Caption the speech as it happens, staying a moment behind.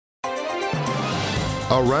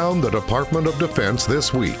Around the Department of Defense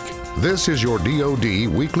this week. This is your DoD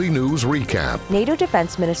Weekly News Recap. NATO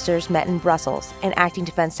defense ministers met in Brussels, and Acting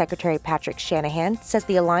Defense Secretary Patrick Shanahan says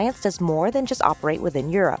the alliance does more than just operate within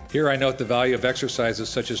Europe. Here I note the value of exercises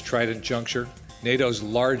such as Trident Juncture, NATO's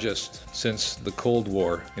largest since the Cold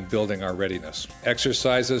War in building our readiness.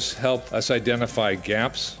 Exercises help us identify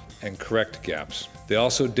gaps and correct gaps. They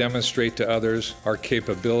also demonstrate to others our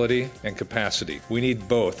capability and capacity. We need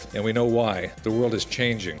both, and we know why. The world is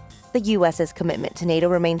changing. The U.S.'s commitment to NATO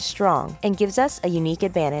remains strong and gives us a unique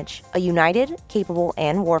advantage, a united, capable,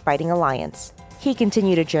 and warfighting alliance. He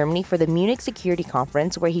continued to Germany for the Munich Security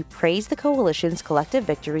Conference, where he praised the coalition's collective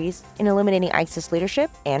victories in eliminating ISIS leadership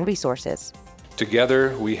and resources.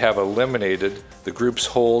 Together, we have eliminated the group's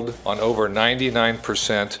hold on over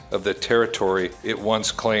 99% of the territory it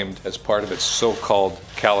once claimed as part of its so-called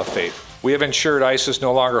caliphate. We have ensured ISIS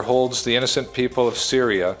no longer holds the innocent people of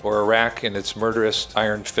Syria or Iraq in its murderous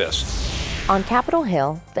iron fist. On Capitol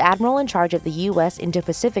Hill, the admiral in charge of the U.S.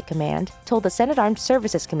 Indo-Pacific Command told the Senate Armed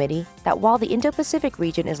Services Committee that while the Indo-Pacific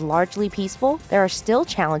region is largely peaceful, there are still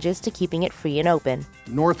challenges to keeping it free and open.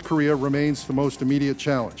 North Korea remains the most immediate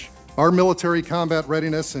challenge. Our military combat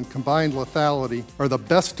readiness and combined lethality are the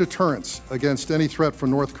best deterrents against any threat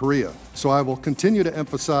from North Korea. So I will continue to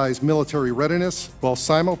emphasize military readiness while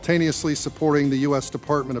simultaneously supporting the U.S.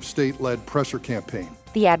 Department of State-led pressure campaign.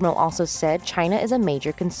 The admiral also said China is a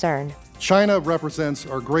major concern. China represents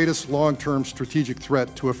our greatest long-term strategic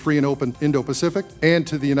threat to a free and open Indo-Pacific and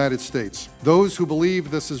to the United States. Those who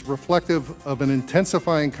believe this is reflective of an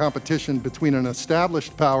intensifying competition between an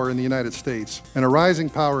established power in the United States and a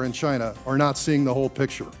rising power in China are not seeing the whole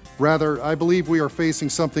picture. Rather, I believe we are facing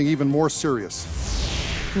something even more serious.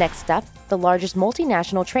 Next up, the largest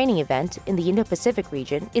multinational training event in the Indo-Pacific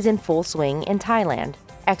region is in full swing in Thailand.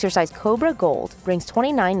 Exercise Cobra Gold brings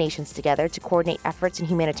 29 nations together to coordinate efforts in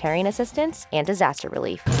humanitarian assistance and disaster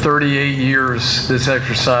relief. 38 years this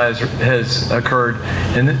exercise has occurred,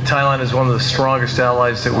 and Thailand is one of the strongest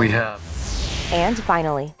allies that we have. And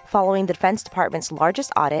finally, following the Defense Department's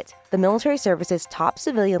largest audit, the military service's top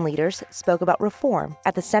civilian leaders spoke about reform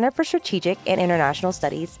at the Center for Strategic and International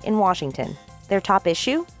Studies in Washington. Their top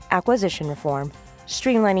issue? Acquisition reform.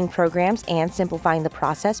 Streamlining programs and simplifying the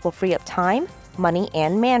process will free up time, money,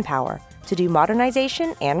 and manpower to do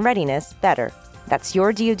modernization and readiness better. That's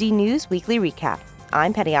your DoD News Weekly Recap.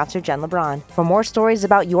 I'm Petty Officer Jen LeBron. For more stories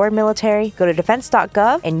about your military, go to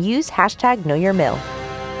defense.gov and use #KnowYourMil.